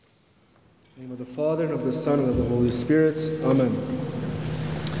In the name of the Father, and of the Son, and of the Holy Spirit. Amen.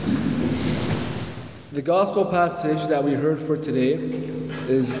 The gospel passage that we heard for today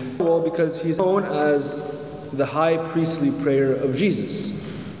is, because he's known as the high priestly prayer of Jesus.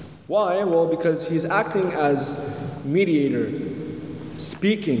 Why? Well, because he's acting as mediator,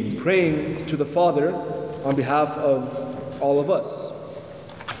 speaking, praying to the Father on behalf of all of us.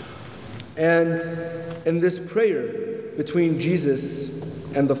 And in this prayer between Jesus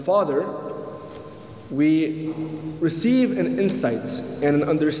and the Father, we receive an insight and an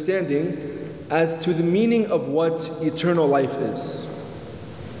understanding as to the meaning of what eternal life is.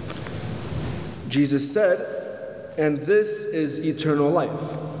 Jesus said, "And this is eternal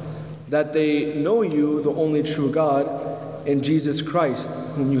life, that they know you, the only true God, and Jesus Christ,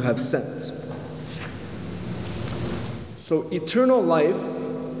 whom you have sent." So eternal life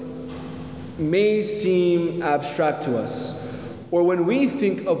may seem abstract to us, or when we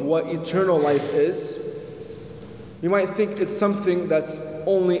think of what eternal life is, we might think it's something that's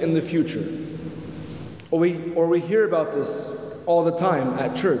only in the future. Or we hear about this all the time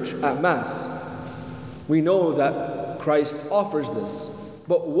at church, at Mass. We know that Christ offers this.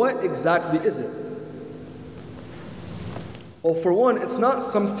 But what exactly is it? Well, for one, it's not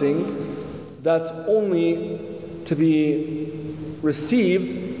something that's only to be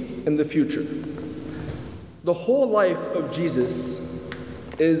received in the future. The whole life of Jesus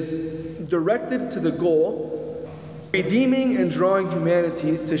is directed to the goal of redeeming and drawing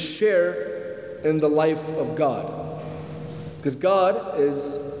humanity to share in the life of God. Because God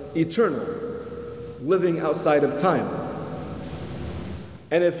is eternal, living outside of time.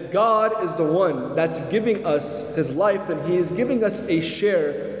 And if God is the one that's giving us his life, then he is giving us a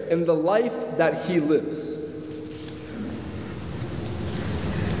share in the life that he lives.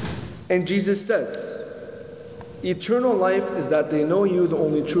 And Jesus says, eternal life is that they know you, the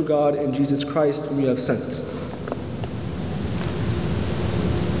only true God, and Jesus Christ, whom you have sent.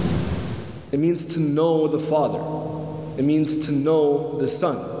 It means to know the Father. It means to know the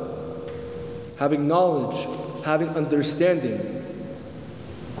Son. Having knowledge, having understanding,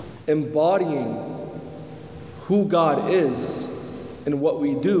 embodying who God is and what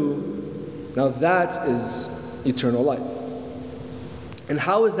we do, now that is eternal life. And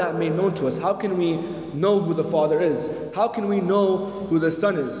how is that made known to us? How can we know who the Father is? How can we know who the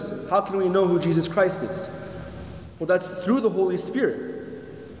Son is? How can we know who Jesus Christ is? Well, that's through the Holy Spirit,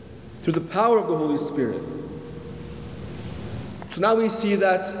 through the power of the Holy Spirit. So now we see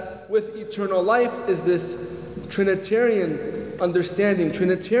that with eternal life is this Trinitarian understanding,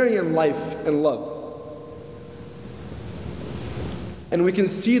 Trinitarian life and love. And we can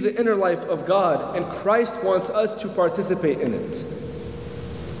see the inner life of God, and Christ wants us to participate in it.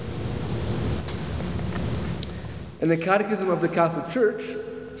 And the Catechism of the Catholic Church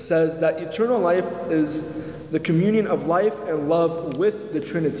says that eternal life is the communion of life and love with the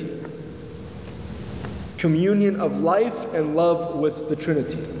Trinity. Communion of life and love with the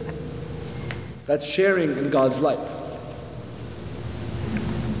Trinity. That's sharing in God's life.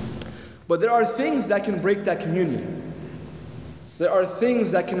 But there are things that can break that communion. There are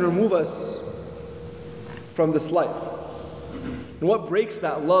things that can remove us from this life. And what breaks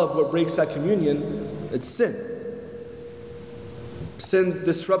that love, what breaks that communion, it's sin. Sin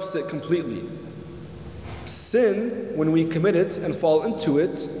disrupts it completely. Sin, when we commit it and fall into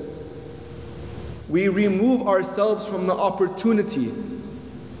it, we remove ourselves from the opportunity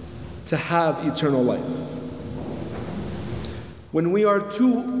to have eternal life. When we are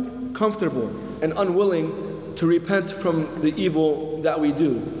too comfortable and unwilling to repent from the evil that we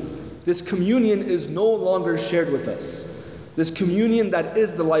do, this communion is no longer shared with us. This communion that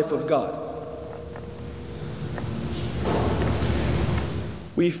is the life of God.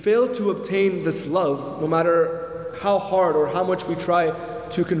 We fail to obtain this love no matter how hard or how much we try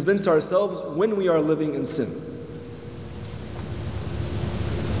to convince ourselves when we are living in sin.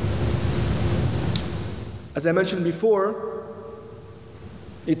 As I mentioned before,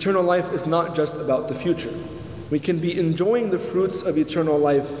 eternal life is not just about the future. We can be enjoying the fruits of eternal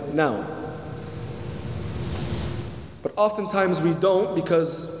life now. But oftentimes we don't,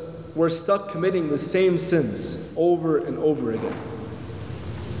 because we're stuck committing the same sins over and over again.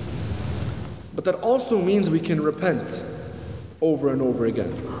 But that also means we can repent over and over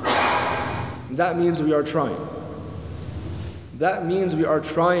again. That means we are trying. That means we are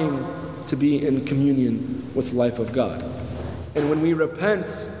trying to be in communion with the life of God. And when we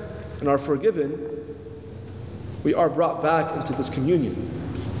repent and are forgiven, we are brought back into this communion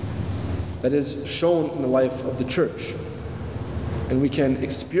that is shown in the life of the church. And we can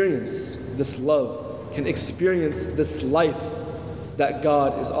experience this love, can experience this life that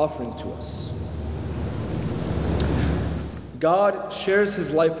God is offering to us. God shares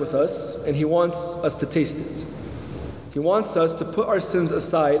his life with us, and he wants us to taste it. He wants us to put our sins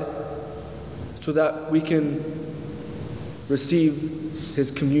aside so that we can receive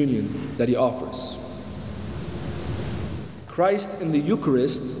his communion that he offers. Christ in the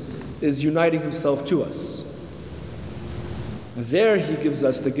Eucharist is uniting himself to us. There he gives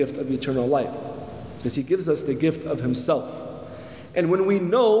us the gift of eternal life, because he gives us the gift of himself. And when we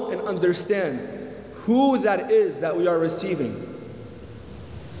know and understand who that is that we are receiving,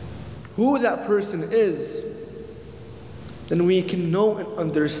 who that person is, then we can know and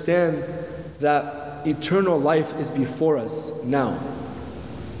understand that eternal life is before us now.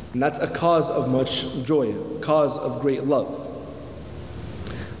 And that's a cause of much joy, a cause of great love.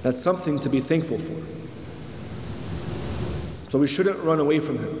 That's something to be thankful for. So we shouldn't run away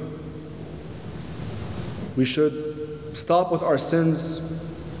from him. We should stop with our sins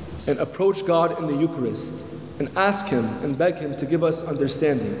and approach God in the Eucharist and ask him and beg him to give us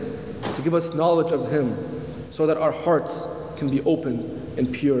understanding, to give us knowledge of him, so that our hearts can be open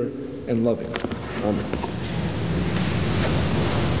and pure and loving. Amen.